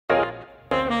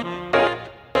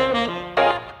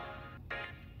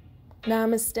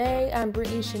Namaste, I'm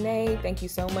Brittany Shanae. Thank you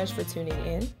so much for tuning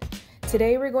in.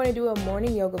 Today we're going to do a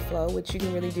morning yoga flow, which you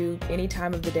can really do any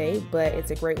time of the day, but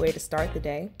it's a great way to start the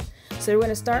day. So we're going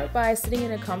to start by sitting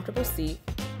in a comfortable seat.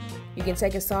 You can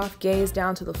take a soft gaze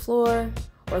down to the floor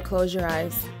or close your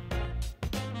eyes.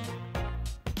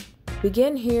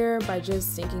 Begin here by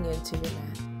just sinking into your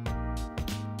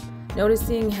mat.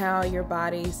 Noticing how your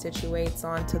body situates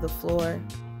onto the floor.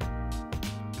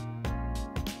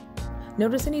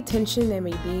 Notice any tension there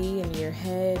may be in your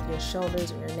head, your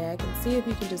shoulders, or your neck, and see if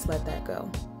you can just let that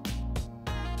go.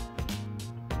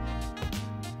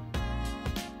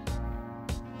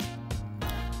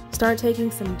 Start taking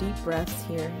some deep breaths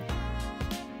here.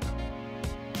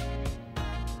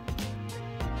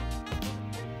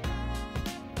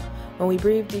 When we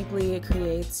breathe deeply, it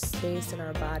creates space in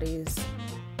our bodies.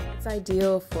 It's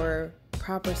ideal for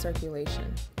proper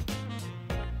circulation.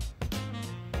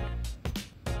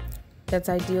 That's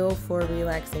ideal for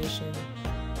relaxation.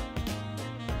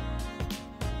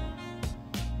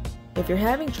 If you're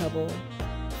having trouble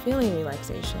feeling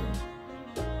relaxation,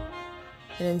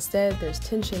 and instead there's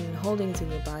tension and holdings in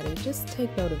your body, just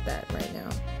take note of that right now.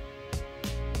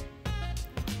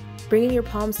 Bringing your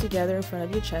palms together in front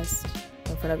of your chest,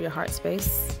 in front of your heart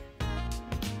space.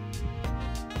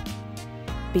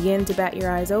 Begin to bat your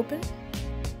eyes open.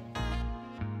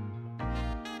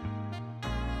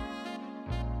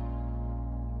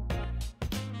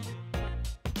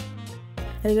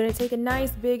 And you're going to take a nice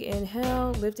big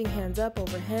inhale, lifting hands up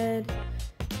overhead.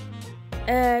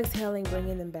 Exhaling,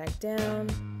 bringing them back down.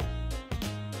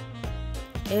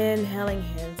 Inhaling,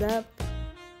 hands up.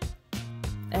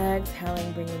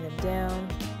 Exhaling, bringing them down.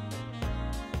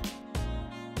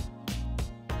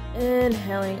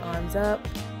 Inhaling, arms up.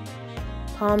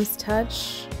 Palms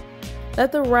touch.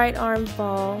 Let the right arm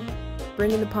fall,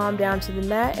 bringing the palm down to the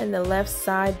mat and the left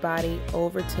side body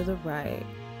over to the right.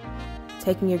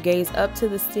 Taking your gaze up to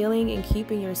the ceiling and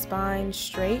keeping your spine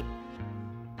straight.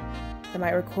 That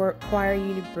might require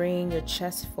you to bring your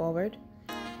chest forward.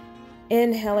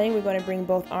 Inhaling, we're going to bring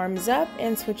both arms up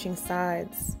and switching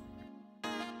sides.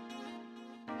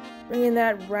 Bringing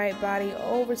that right body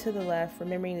over to the left,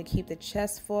 remembering to keep the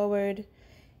chest forward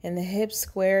and the hips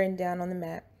square and down on the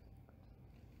mat.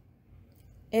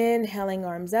 Inhaling,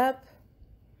 arms up.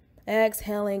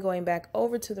 Exhaling, going back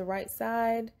over to the right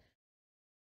side.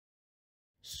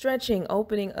 Stretching,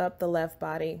 opening up the left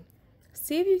body.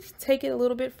 See if you can take it a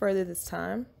little bit further this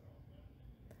time.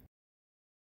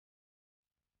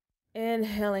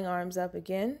 Inhaling, arms up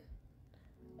again.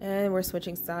 And we're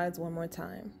switching sides one more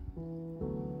time.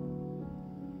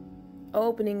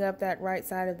 Opening up that right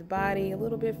side of the body a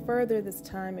little bit further this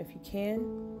time if you can.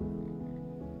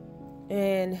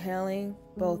 Inhaling,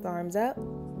 both arms up.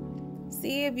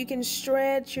 See if you can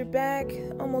stretch your back,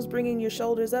 almost bringing your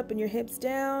shoulders up and your hips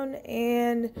down,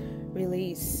 and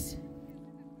release.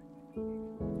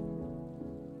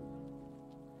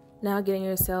 Now getting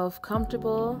yourself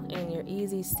comfortable in your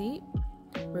easy seat,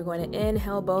 we're going to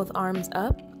inhale both arms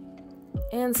up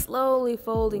and slowly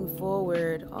folding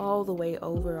forward all the way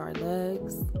over our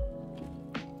legs.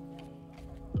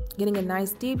 Getting a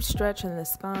nice deep stretch in the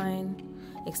spine,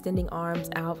 extending arms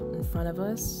out in front of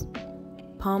us.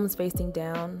 Palms facing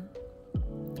down.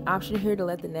 Option here to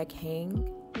let the neck hang.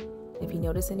 If you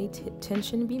notice any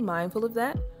tension, be mindful of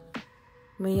that.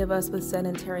 Many of us with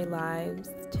sedentary lives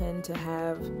tend to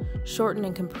have shortened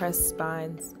and compressed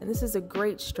spines, and this is a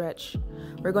great stretch.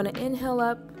 We're going to inhale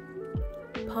up,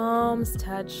 palms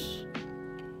touch,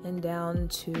 and down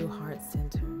to heart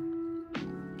center.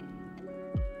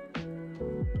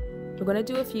 We're going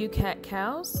to do a few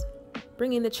cat-cows,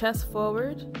 bringing the chest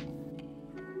forward.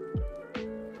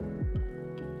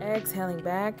 Exhaling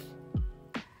back,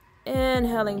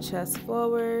 inhaling chest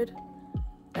forward,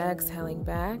 exhaling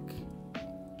back,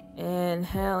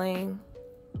 inhaling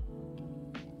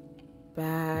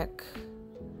back.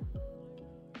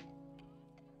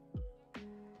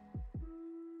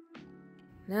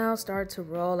 Now start to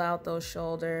roll out those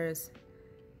shoulders,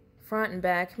 front and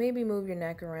back, maybe move your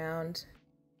neck around.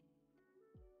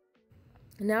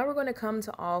 Now we're going to come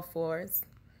to all fours.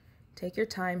 Take your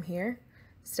time here.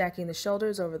 Stacking the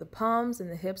shoulders over the palms and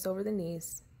the hips over the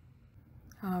knees.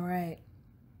 All right.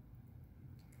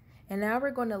 And now we're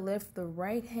going to lift the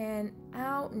right hand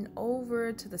out and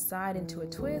over to the side into a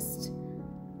twist.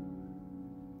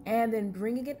 And then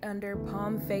bringing it under,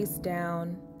 palm face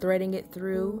down, threading it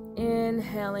through.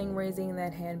 Inhaling, raising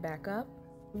that hand back up.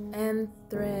 And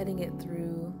threading it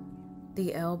through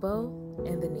the elbow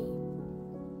and the knee.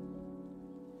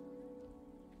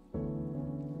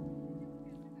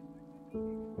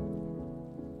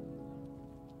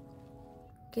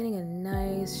 Getting a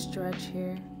nice stretch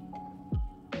here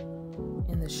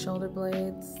in the shoulder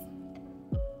blades.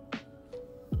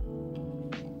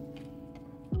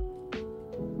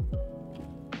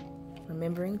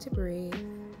 Remembering to breathe.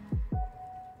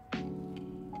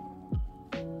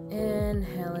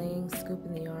 Inhaling,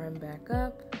 scooping the arm back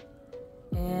up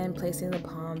and placing the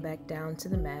palm back down to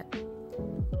the mat.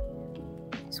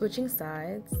 Switching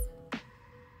sides.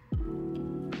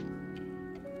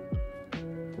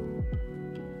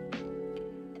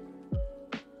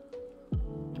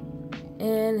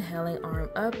 Inhaling,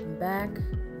 arm up and back.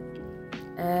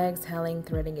 Exhaling,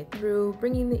 threading it through,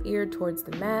 bringing the ear towards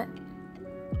the mat.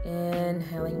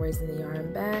 Inhaling, raising the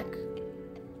arm back.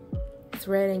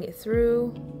 Threading it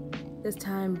through. This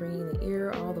time, bringing the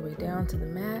ear all the way down to the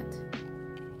mat.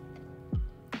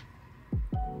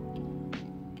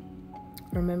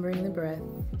 Remembering the breath.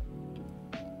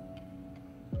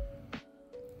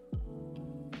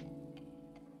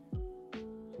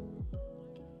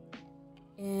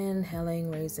 Inhaling,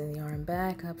 raising the arm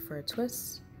back up for a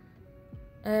twist.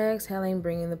 Exhaling,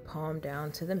 bringing the palm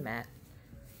down to the mat.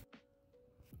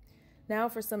 Now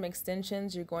for some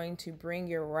extensions, you're going to bring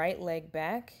your right leg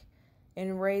back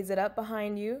and raise it up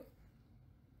behind you.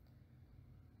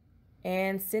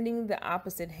 And sending the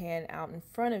opposite hand out in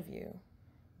front of you.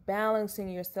 Balancing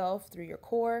yourself through your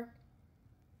core.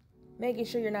 Making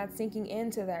sure you're not sinking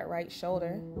into that right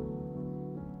shoulder.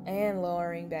 And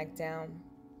lowering back down.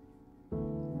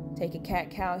 Take a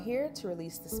cat-cow here to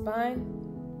release the spine.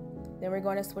 Then we're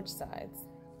going to switch sides.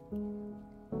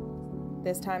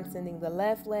 This time sending the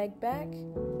left leg back.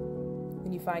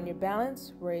 When you find your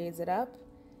balance, raise it up.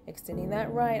 Extending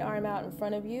that right arm out in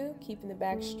front of you, keeping the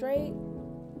back straight.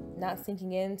 Not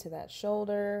sinking into that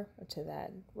shoulder or to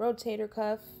that rotator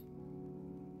cuff.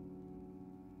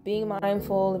 Being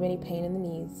mindful of any pain in the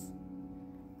knees.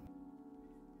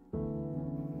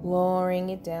 Lowering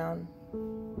it down.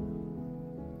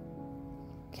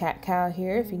 Cat-cow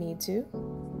here if you need to.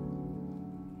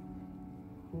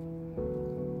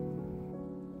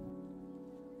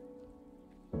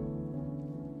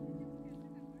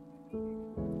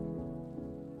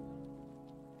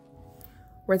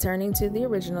 Returning to the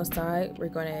original side, we're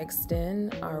going to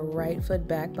extend our right foot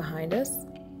back behind us.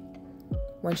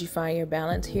 Once you find your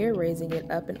balance here, raising it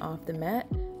up and off the mat.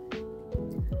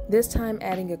 This time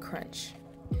adding a crunch,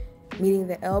 meeting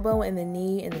the elbow and the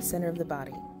knee in the center of the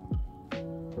body.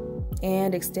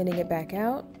 And extending it back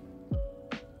out.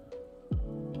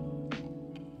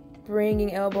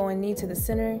 Bringing elbow and knee to the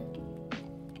center.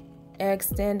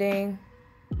 Extending.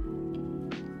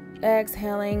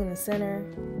 Exhaling in the center.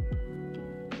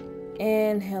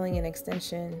 Inhaling an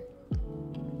extension.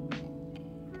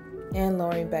 And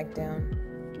lowering back down.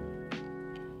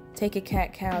 Take a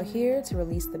cat-cow here to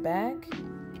release the back.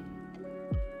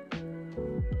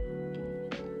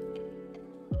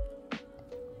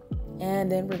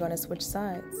 And then we're going to switch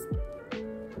sides.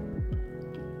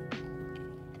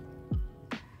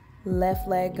 Left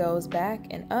leg goes back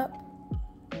and up.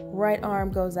 Right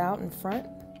arm goes out in front.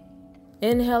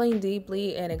 Inhaling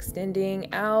deeply and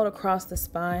extending out across the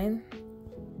spine.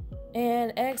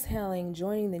 And exhaling,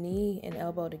 joining the knee and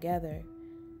elbow together.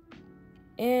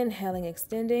 Inhaling,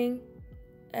 extending.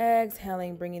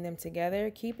 Exhaling, bringing them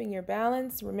together. Keeping your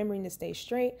balance, remembering to stay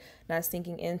straight, not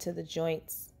sinking into the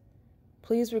joints.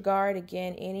 Please regard,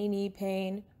 again, any knee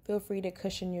pain. Feel free to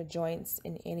cushion your joints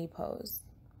in any pose.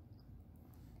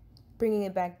 Bringing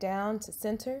it back down to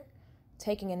center.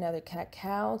 Taking another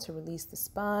cat-cow to release the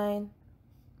spine.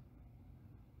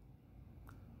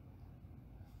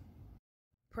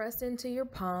 Press into your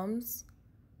palms.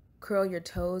 Curl your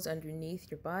toes underneath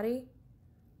your body.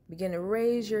 Begin to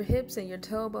raise your hips and your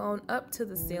toe bone up to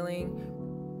the ceiling.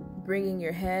 Bringing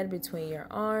your head between your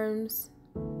arms.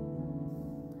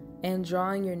 And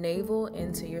drawing your navel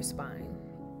into your spine.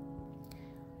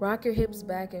 Rock your hips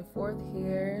back and forth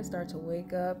here. Start to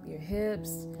wake up your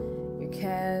hips, your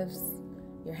calves,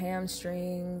 your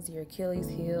hamstrings, your Achilles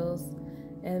heels.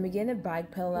 And begin to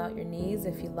bike pedal out your knees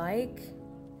if you like.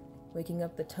 Waking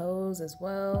up the toes as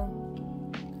well.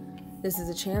 This is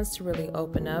a chance to really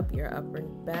open up your upper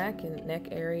back and neck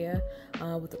area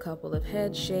with a couple of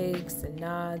head shakes and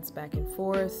nods back and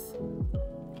forth.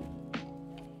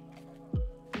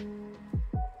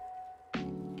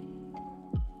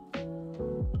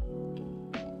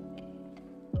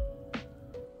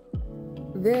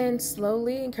 Then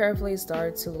slowly and carefully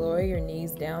start to lower your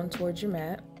knees down towards your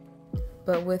mat,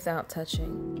 but without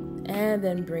touching. And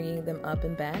then bringing them up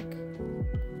and back.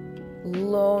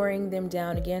 Lowering them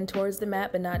down again towards the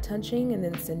mat, but not touching, and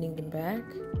then sending them back.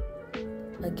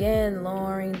 Again,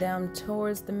 lowering down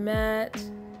towards the mat.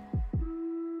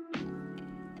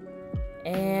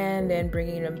 And then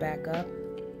bringing them back up.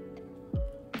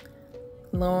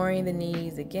 Lowering the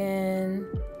knees again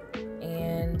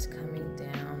and coming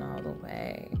down all the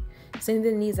way. Sending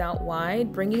the knees out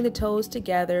wide, bringing the toes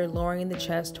together, lowering the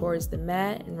chest towards the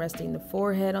mat and resting the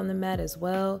forehead on the mat as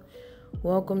well.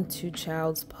 Welcome to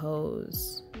child's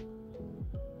pose.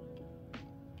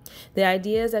 The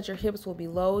idea is that your hips will be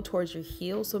low towards your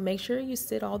heels, so make sure you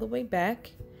sit all the way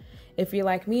back. If you're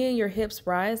like me and your hips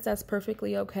rise, that's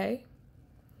perfectly okay.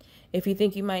 If you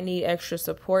think you might need extra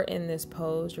support in this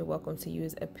pose, you're welcome to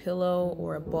use a pillow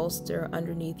or a bolster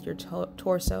underneath your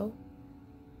torso.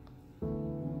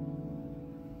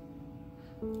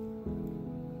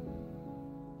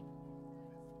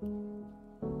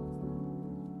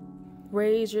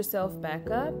 Raise yourself back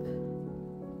up.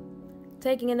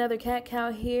 Taking another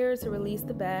cat-cow here to release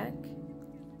the back.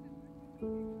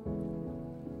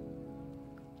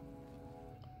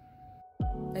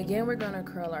 Again, we're going to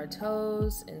curl our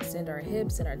toes and send our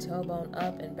hips and our tailbone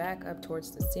up and back up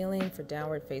towards the ceiling for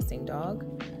downward facing dog.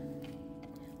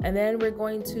 And then we're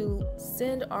going to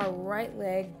send our right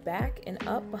leg back and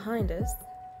up behind us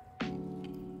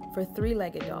for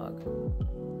three-legged dog.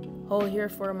 Hold here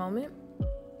for a moment.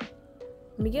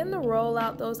 Begin to roll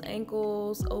out those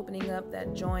ankles, opening up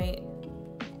that joint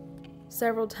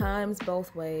several times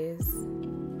both ways.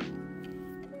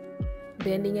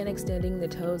 Bending and extending the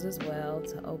toes as well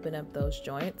to open up those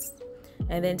joints.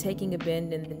 And then taking a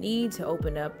bend in the knee to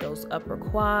open up those upper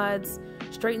quads.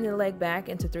 Straighten the leg back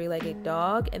into three-legged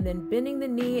dog. And then bending the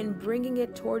knee and bringing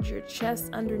it towards your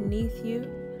chest underneath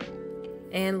you.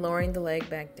 And lowering the leg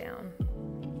back down.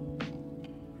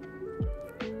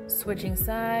 Switching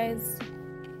sides.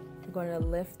 We're going to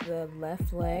lift the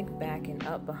left leg back and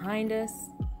up behind us.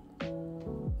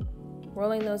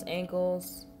 Rolling those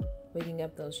ankles. Waking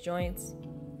up those joints.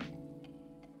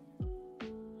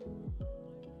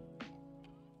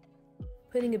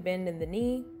 Putting a bend in the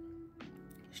knee,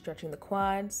 stretching the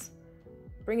quads,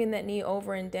 bringing that knee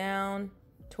over and down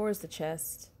towards the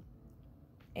chest,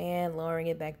 and lowering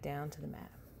it back down to the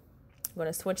mat. I'm going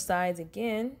to switch sides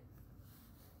again.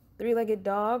 Three-legged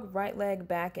dog, right leg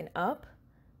back and up.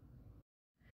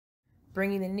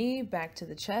 Bringing the knee back to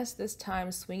the chest, this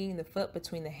time swinging the foot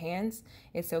between the hands.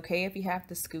 It's okay if you have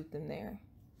to scoot them there.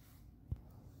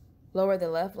 Lower the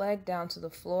left leg down to the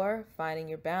floor, finding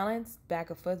your balance. Back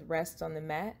of foot rests on the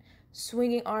mat.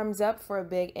 Swinging arms up for a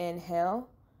big inhale.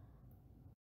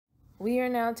 We are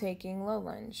now taking low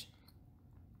lunge.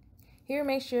 Here,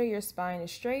 make sure your spine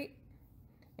is straight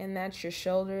and that your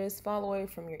shoulders fall away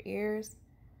from your ears.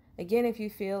 Again, if you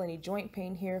feel any joint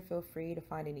pain here, feel free to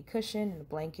find any cushion, a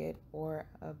blanket, or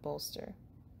a bolster.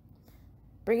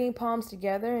 Bringing palms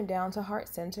together and down to heart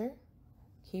center,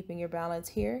 keeping your balance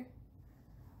here.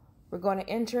 We're going to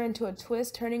enter into a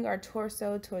twist, turning our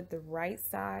torso toward the right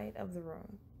side of the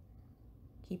room.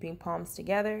 Keeping palms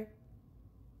together.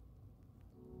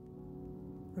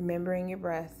 Remembering your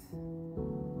breath.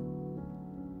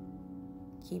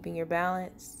 Keeping your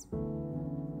balance.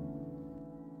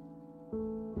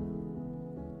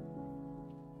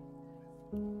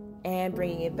 And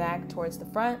bringing it back towards the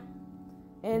front.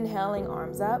 Inhaling,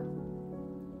 arms up.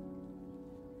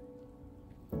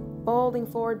 Folding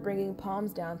forward, bringing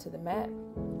palms down to the mat.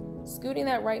 Scooting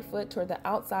that right foot toward the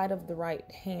outside of the right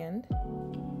hand.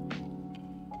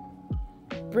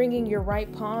 Bringing your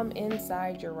right palm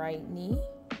inside your right knee.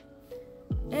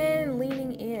 And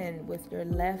leaning in with your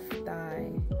left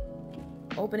thigh.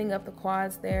 Opening up the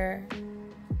quads there.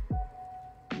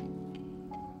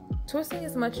 Twisting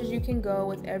as much as you can go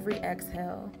with every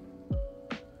exhale.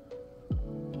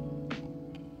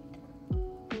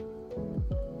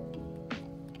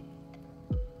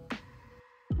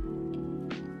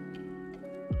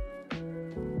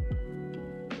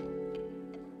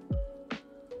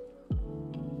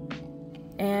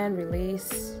 And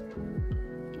release.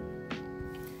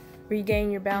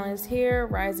 Regain your balance here,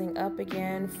 rising up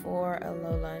again for a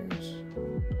low lunge.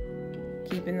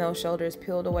 Keeping those shoulders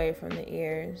peeled away from the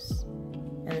ears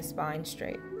and the spine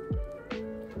straight.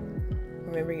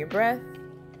 Remember your breath.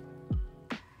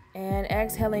 And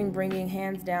exhaling, bringing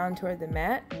hands down toward the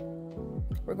mat.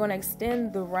 We're going to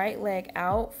extend the right leg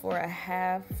out for a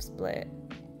half split.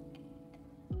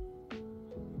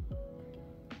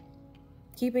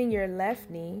 Keeping your left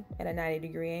knee at a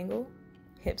 90-degree angle,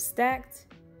 hips stacked,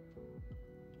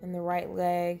 and the right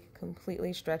leg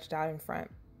completely stretched out in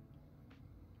front.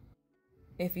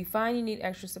 If you find you need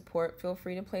extra support, feel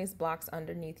free to place blocks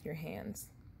underneath your hands.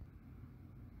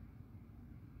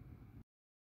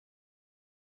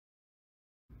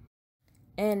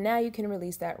 And now you can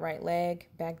release that right leg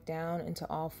back down into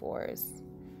all fours.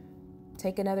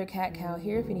 Take another cat-cow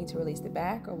here if you need to release the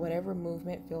back or whatever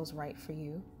movement feels right for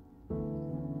you.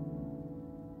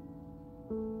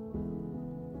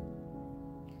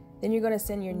 Then you're going to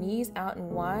send your knees out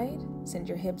and wide. Send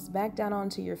your hips back down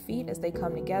onto your feet as they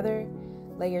come together.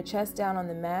 Lay your chest down on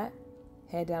the mat,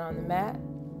 head down on the mat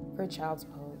for child's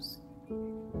pose.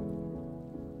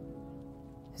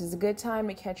 This is a good time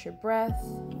to catch your breath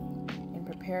and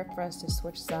prepare for us to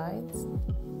switch sides.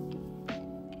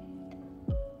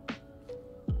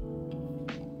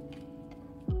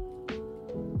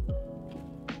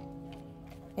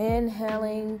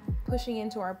 Inhaling, pushing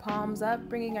into our palms up,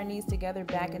 bringing our knees together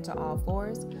back into all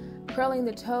fours, curling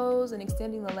the toes and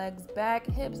extending the legs back,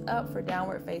 hips up for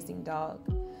downward facing dog.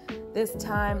 This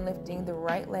time lifting the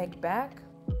right leg back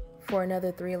for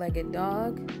another three-legged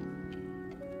dog,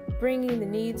 bringing the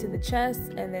knee to the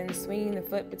chest and then swinging the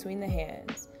foot between the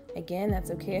hands. Again,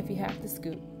 that's okay if you have to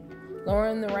scoot.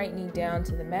 Lowering the right knee down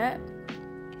to the mat,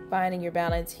 finding your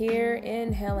balance here,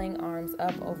 inhaling, arms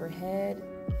up overhead.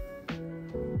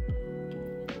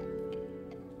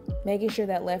 Making sure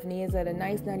that left knee is at a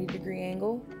nice 90-degree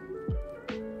angle.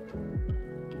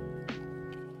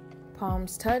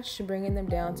 Palms touch, bringing them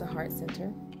down to heart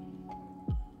center.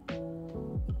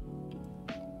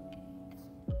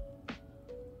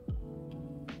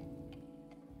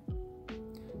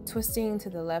 Twisting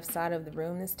to the left side of the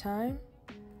room this time.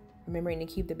 Remembering to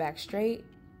keep the back straight.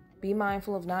 Be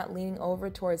mindful of not leaning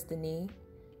over towards the knee,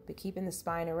 but keeping the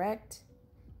spine erect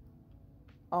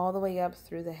all the way up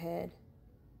through the head.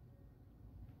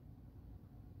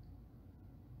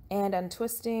 And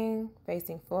untwisting,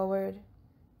 facing forward.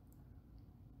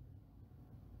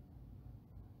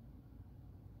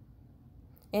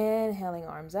 Inhaling,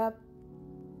 arms up.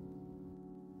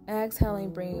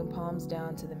 Exhaling, bringing palms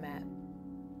down to the mat.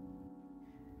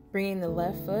 Bringing the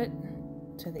left foot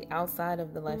to the outside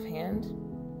of the left hand.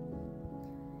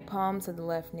 Palm to the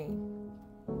left knee.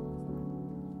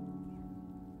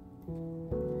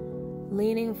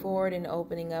 Leaning forward and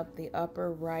opening up the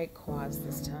upper right quads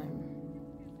this time.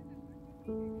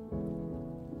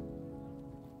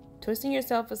 Twisting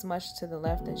yourself as much to the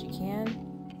left as you can.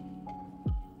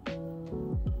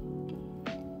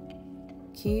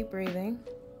 Keep breathing.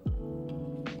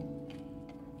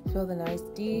 Feel the nice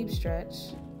deep stretch.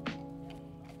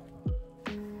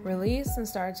 Release and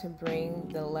start to bring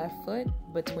the left foot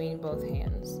between both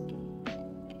hands.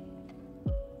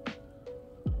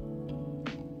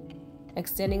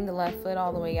 Extending the left foot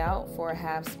all the way out for a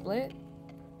half split.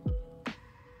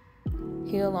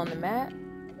 Heel on the mat.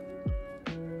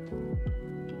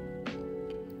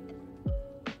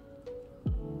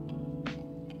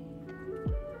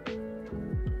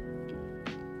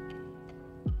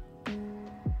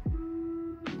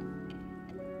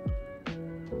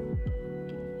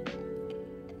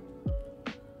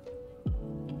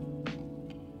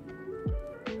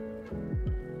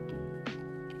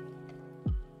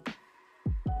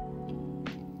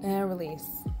 And release.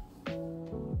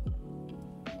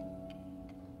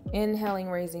 Inhaling,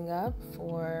 raising up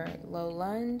for low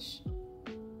lunge.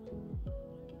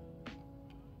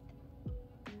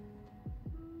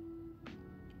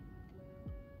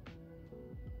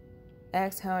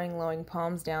 Exhaling, lowering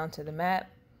palms down to the mat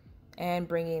and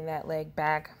bringing that leg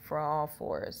back for all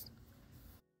fours.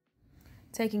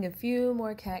 Taking a few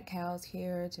more cat-cows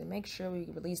here to make sure we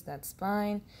release that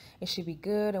spine. It should be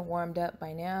good and warmed up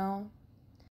by now.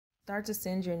 Start to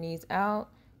send your knees out,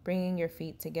 bringing your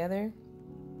feet together,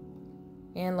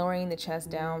 and lowering the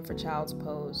chest down for child's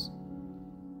pose.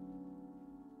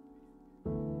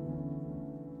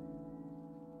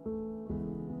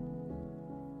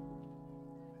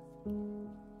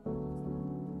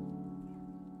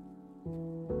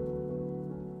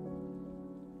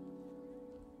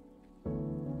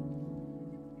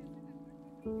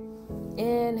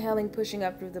 Inhaling, pushing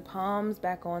up through the palms,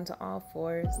 back onto all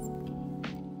fours.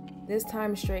 This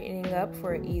time straightening up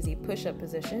for an easy push-up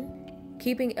position.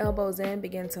 Keeping elbows in,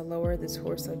 begin to lower the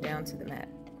torso down to the mat.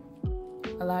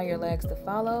 Allow your legs to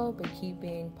follow, but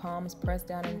keeping palms pressed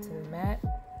down into the mat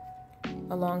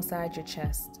alongside your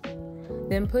chest.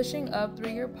 Then pushing up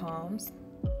through your palms,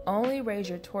 only raise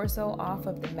your torso off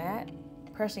of the mat,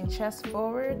 pressing chest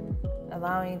forward,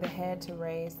 allowing the head to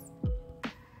raise,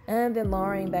 and then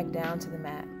lowering back down to the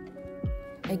mat.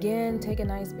 Again, take a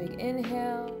nice big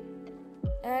inhale.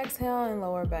 Exhale and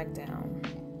lower back down.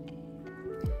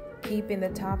 Keeping the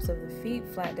tops of the feet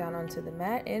flat down onto the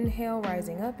mat. Inhale,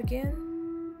 rising up again.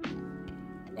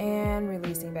 And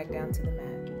releasing back down to the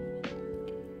mat.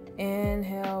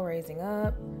 Inhale, raising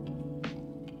up.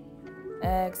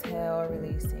 Exhale,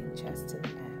 releasing chest to the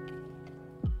mat.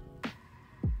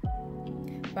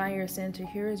 Find your center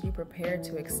here as you prepare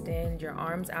to extend your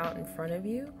arms out in front of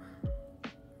you,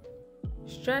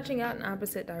 stretching out in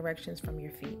opposite directions from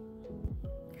your feet.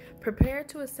 Prepare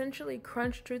to essentially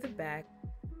crunch through the back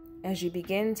as you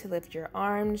begin to lift your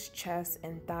arms, chest,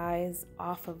 and thighs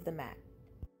off of the mat.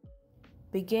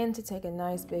 Begin to take a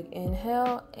nice big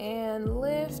inhale and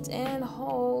lift and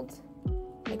hold,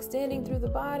 extending through the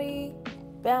body,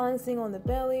 balancing on the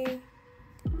belly,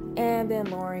 and then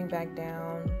lowering back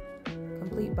down.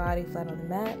 Complete body flat on the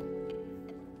mat.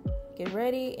 Get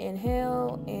ready,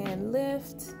 inhale and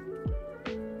lift,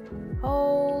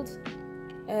 hold,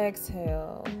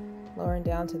 exhale, lowering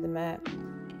down to the mat.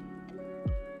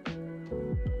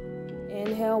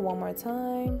 Inhale one more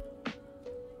time,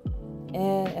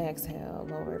 and exhale,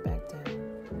 lower back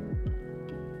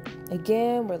down.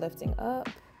 Again, we're lifting up.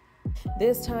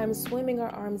 This time, swimming our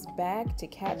arms back to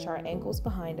catch our ankles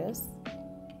behind us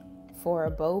for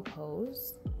a bow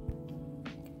pose.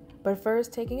 But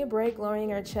first, taking a break,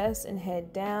 lowering our chest and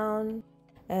head down.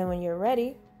 And when you're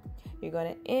ready, you're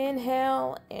going to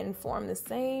inhale and form the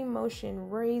same motion,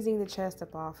 raising the chest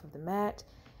up off of the mat,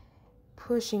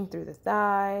 pushing through the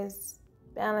thighs,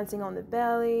 balancing on the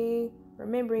belly,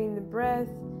 remembering the breath,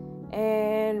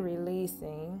 and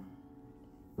releasing.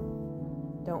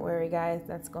 Don't worry, guys,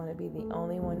 that's going to be the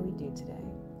only one we do today.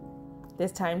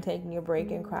 This time, taking a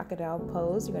break in crocodile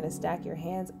pose, you're going to stack your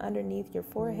hands underneath your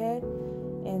forehead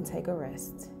and take a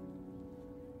rest.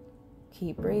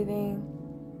 Keep breathing.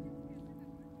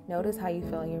 Notice how you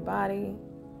feel in your body.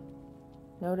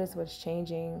 Notice what's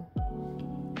changing.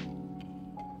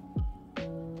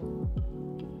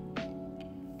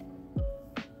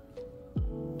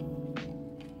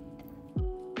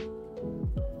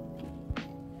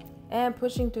 And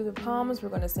pushing through the palms, we're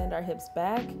going to send our hips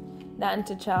back, not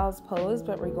into child's pose,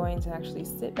 but we're going to actually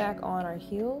sit back on our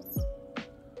heels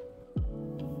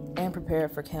and prepare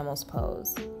for camel's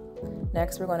pose.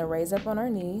 Next, we're going to raise up on our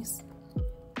knees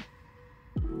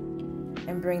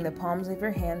and bring the palms of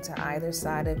your hand to either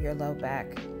side of your low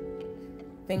back,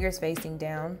 fingers facing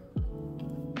down.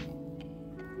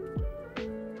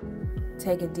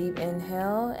 Take a deep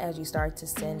inhale as you start to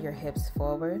send your hips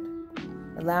forward,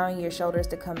 allowing your shoulders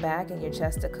to come back and your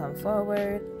chest to come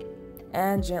forward,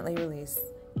 and gently release.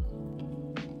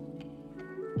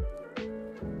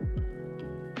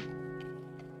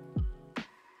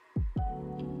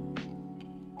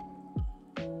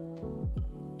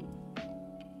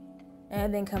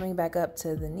 And then coming back up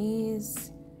to the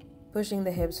knees, pushing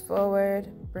the hips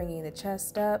forward, bringing the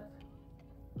chest up.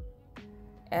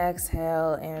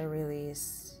 Exhale and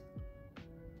release.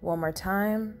 One more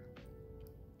time.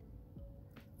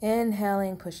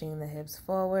 Inhaling, pushing the hips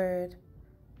forward,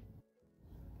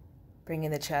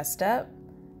 bringing the chest up.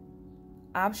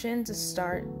 Option to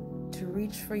start to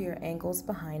reach for your ankles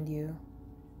behind you.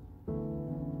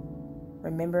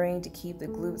 Remembering to keep the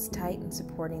glutes tight and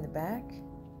supporting the back.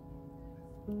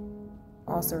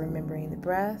 Also remembering the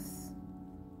breath.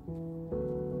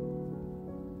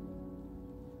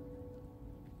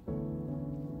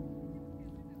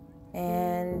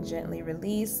 And gently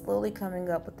release, slowly coming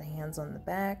up with the hands on the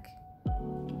back.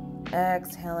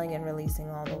 Exhaling and releasing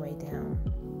all the way down.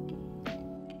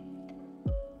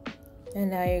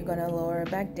 And now you're going to lower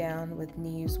back down with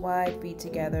knees wide, feet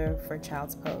together for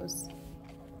child's pose.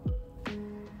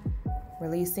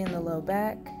 Releasing the low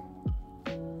back.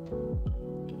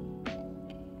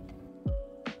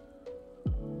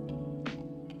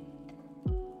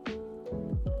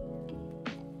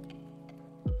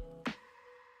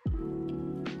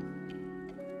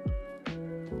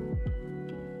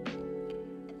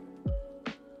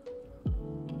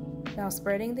 Now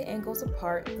spreading the ankles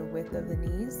apart the width of the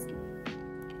knees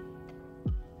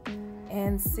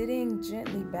and sitting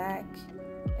gently back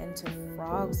into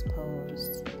frog's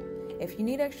pose. If you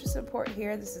need extra support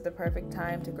here, this is the perfect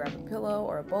time to grab a pillow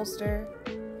or a bolster.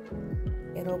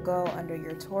 It'll go under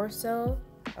your torso,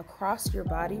 across your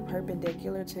body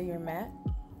perpendicular to your mat,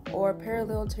 or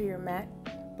parallel to your mat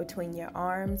between your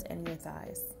arms and your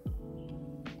thighs.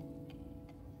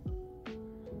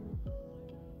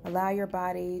 Allow your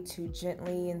body to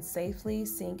gently and safely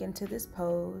sink into this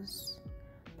pose,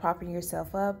 propping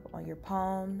yourself up on your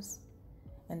palms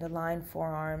and align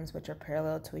forearms which are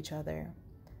parallel to each other.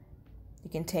 You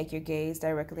can take your gaze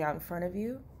directly out in front of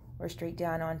you or straight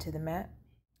down onto the mat.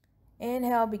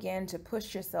 Inhale, begin to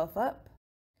push yourself up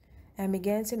and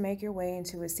begin to make your way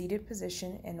into a seated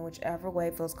position in whichever way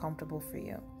feels comfortable for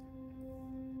you.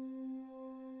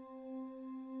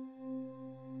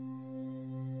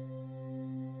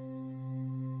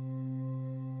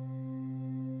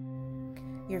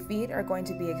 Your feet are going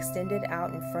to be extended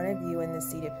out in front of you in the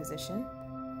seated position,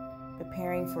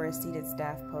 preparing for a seated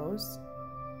staff pose.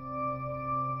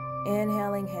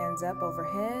 Inhaling, hands up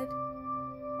overhead.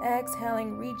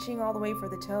 Exhaling, reaching all the way for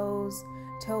the toes.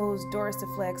 Toes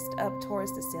dorsiflexed up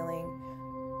towards the ceiling,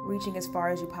 reaching as far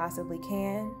as you possibly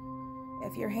can.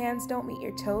 If your hands don't meet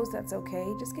your toes, that's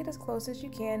okay. Just get as close as you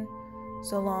can,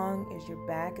 so long as your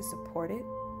back is supported.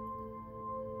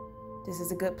 This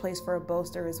is a good place for a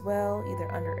bolster as well,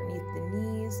 either underneath the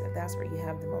knees, if that's where you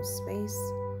have the most space,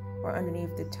 or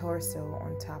underneath the torso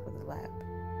on top of the lap.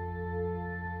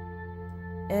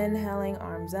 Inhaling,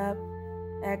 arms up.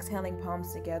 Exhaling,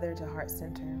 palms together to heart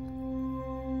center.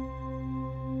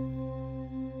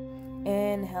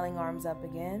 Inhaling, arms up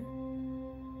again.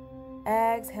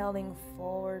 Exhaling,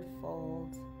 forward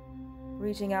fold.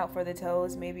 Reaching out for the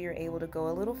toes. Maybe you're able to go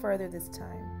a little further this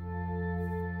time.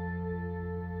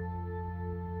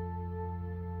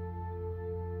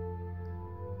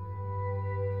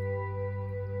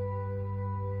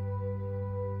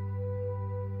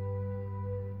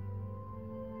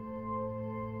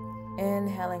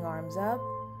 Inhaling, arms up,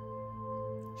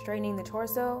 straightening the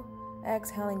torso.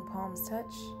 Exhaling, palms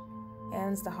touch,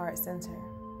 hands to heart center.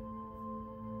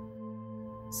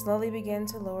 Slowly begin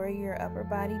to lower your upper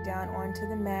body down onto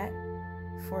the mat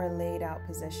for a laid out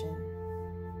position.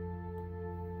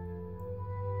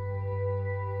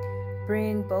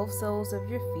 Bring both soles of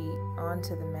your feet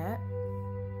onto the mat.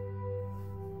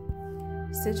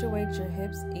 Situate your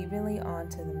hips evenly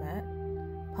onto the mat.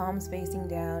 Palms facing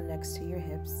down next to your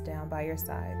hips, down by your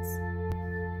sides.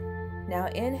 Now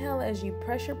inhale as you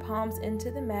press your palms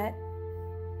into the mat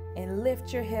and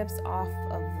lift your hips off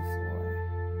of the floor.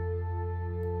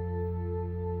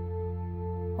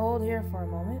 Hold here for a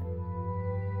moment.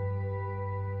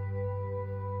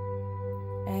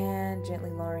 And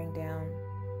gently lowering down.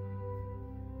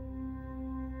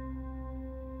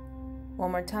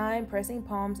 One more time, pressing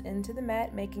palms into the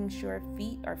mat, making sure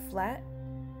feet are flat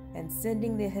and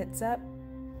sending the hips up.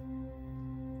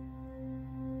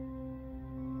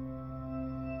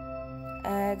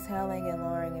 Exhaling and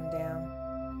lowering them down.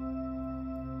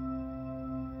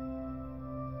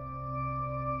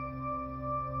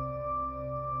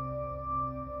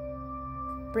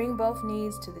 Bring both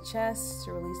knees to the chest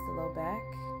to release the low back.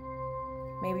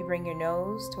 Maybe bring your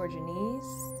nose towards your knees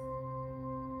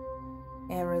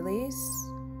and release.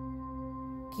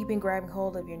 Keeping grabbing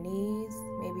hold of your knees,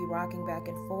 maybe rocking back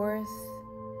and forth.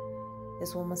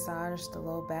 This will massage the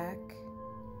low back.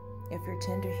 If you're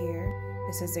tender here,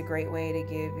 this is a great way to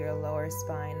give your lower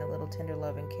spine a little tender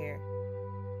love and care.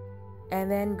 And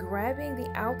then grabbing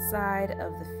the outside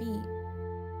of the feet,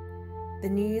 the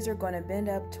knees are going to bend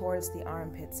up towards the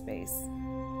armpit space.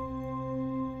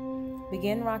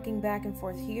 Begin rocking back and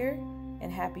forth here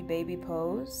in happy baby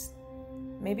pose.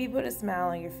 Maybe put a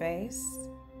smile on your face.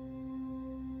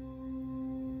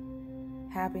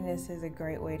 Happiness is a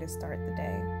great way to start the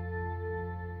day.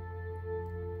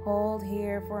 Hold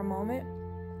here for a moment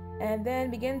and then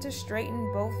begin to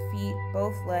straighten both feet,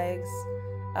 both legs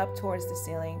up towards the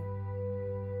ceiling.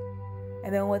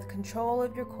 And then with control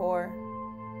of your core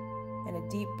and a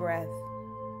deep breath,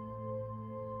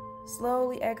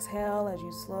 slowly exhale as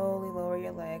you slowly lower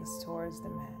your legs towards the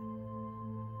mat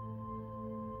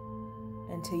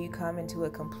until you come into a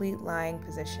complete lying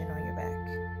position on your back.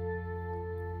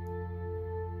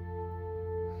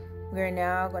 We are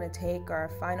now going to take our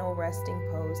final resting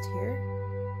pose here,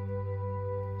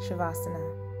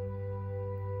 Shavasana.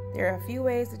 There are a few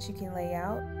ways that you can lay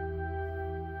out,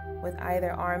 with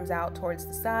either arms out towards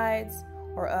the sides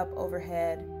or up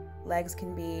overhead. Legs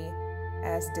can be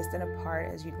as distant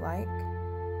apart as you'd like.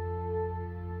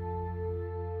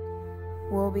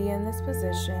 We'll be in this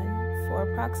position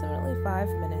for approximately 5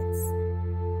 minutes.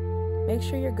 Make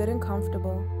sure you're good and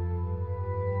comfortable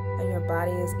and your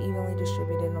body is evenly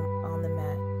distributed on the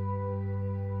mat.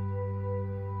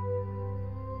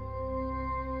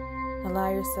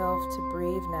 Allow yourself to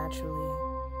breathe naturally,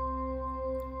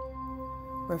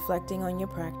 reflecting on your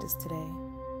practice today,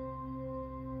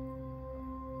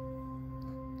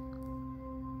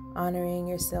 honoring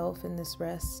yourself in this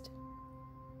rest.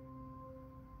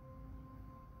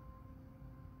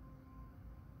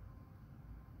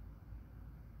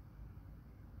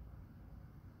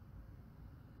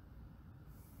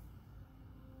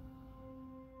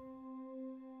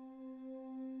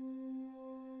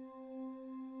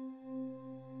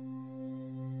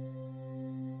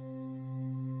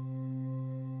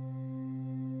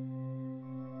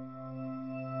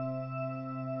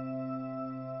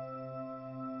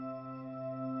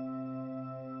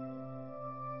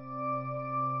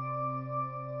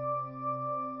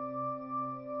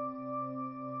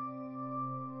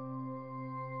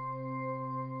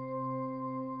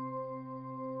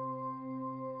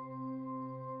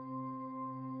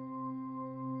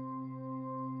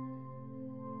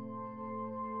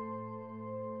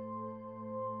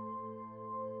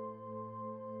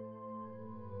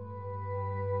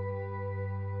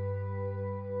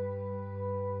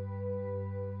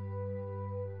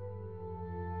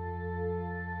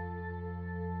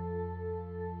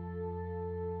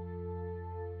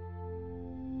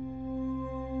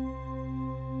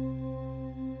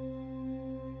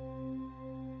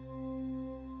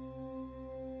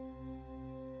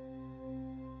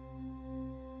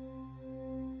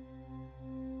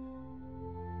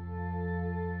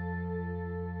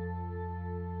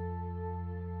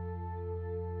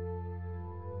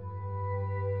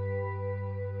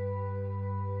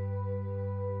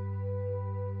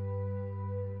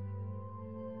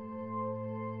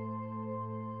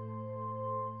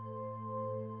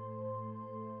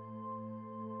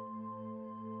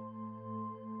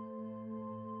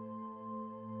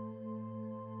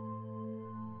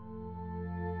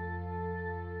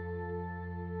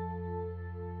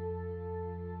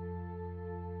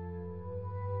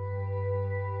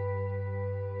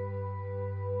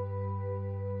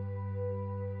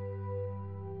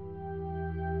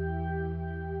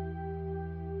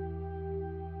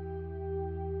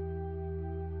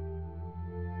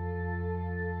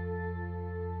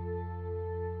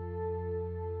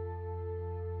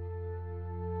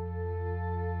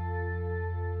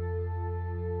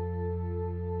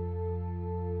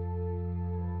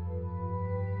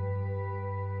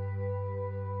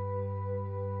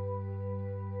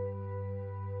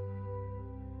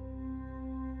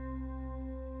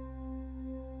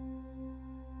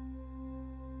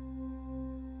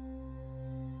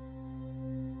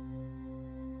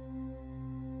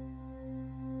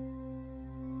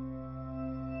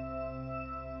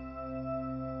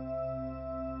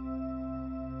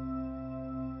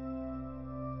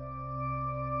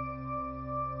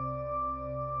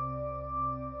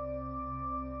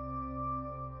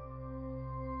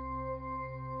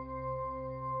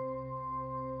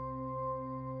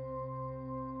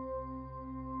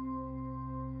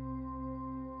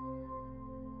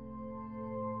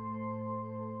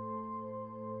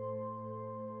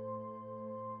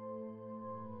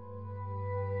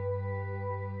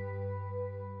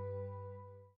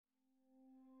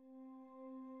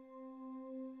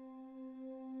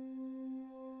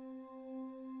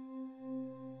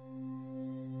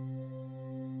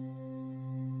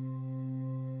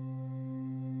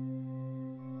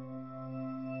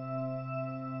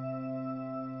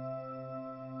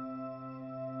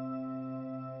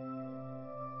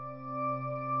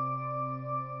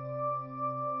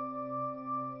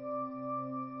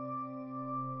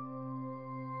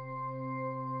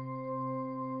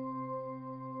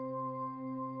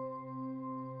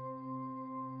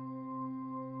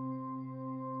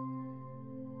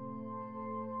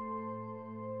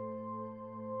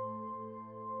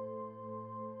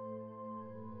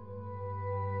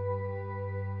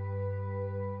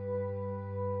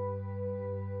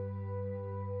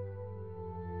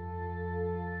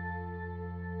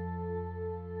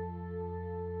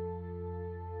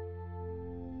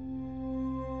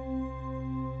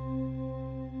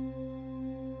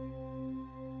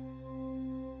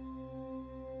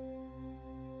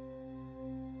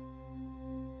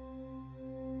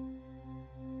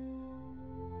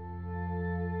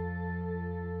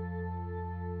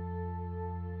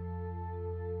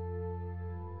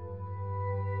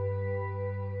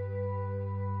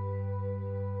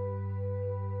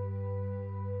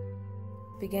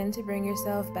 Begin to bring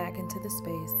yourself back into the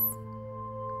space,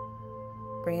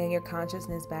 bringing your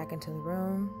consciousness back into the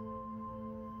room,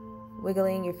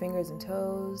 wiggling your fingers and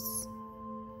toes,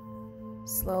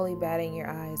 slowly batting your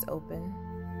eyes open.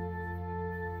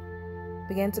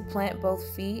 Begin to plant both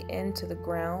feet into the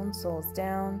ground, soles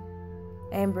down,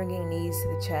 and bringing knees to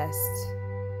the chest.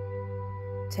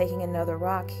 Taking another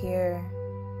rock here,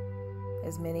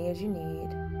 as many as you need,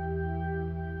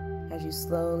 as you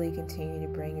slowly continue to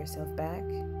bring yourself back.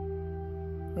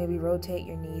 Maybe rotate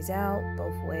your knees out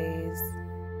both ways,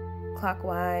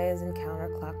 clockwise and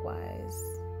counterclockwise.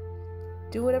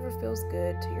 Do whatever feels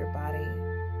good to your body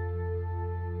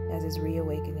as it's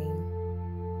reawakening.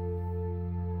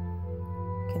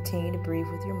 Continue to breathe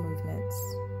with your movements.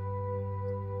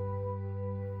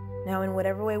 Now, in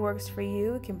whatever way works for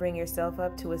you, you can bring yourself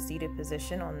up to a seated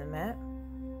position on the mat.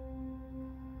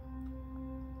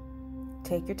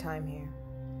 Take your time here.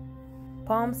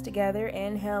 Palms together,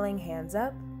 inhaling, hands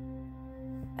up.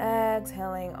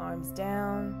 Exhaling, arms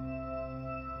down.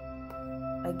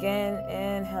 Again,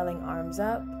 inhaling, arms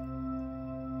up.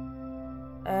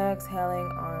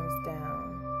 Exhaling, arms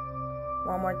down.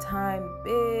 One more time,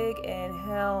 big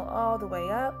inhale all the way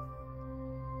up.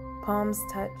 Palms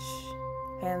touch,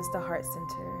 hands to heart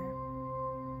center.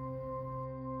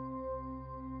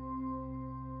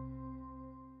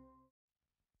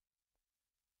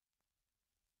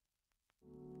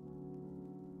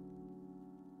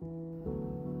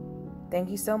 Thank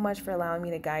you so much for allowing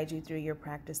me to guide you through your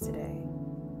practice today.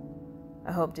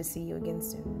 I hope to see you again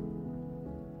soon.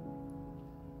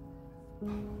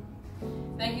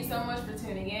 Thank you so much for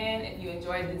tuning in. If you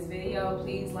enjoyed this video,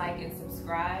 please like and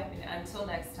subscribe. And until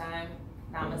next time,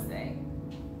 namaste.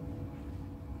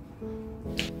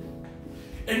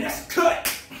 And that's cut!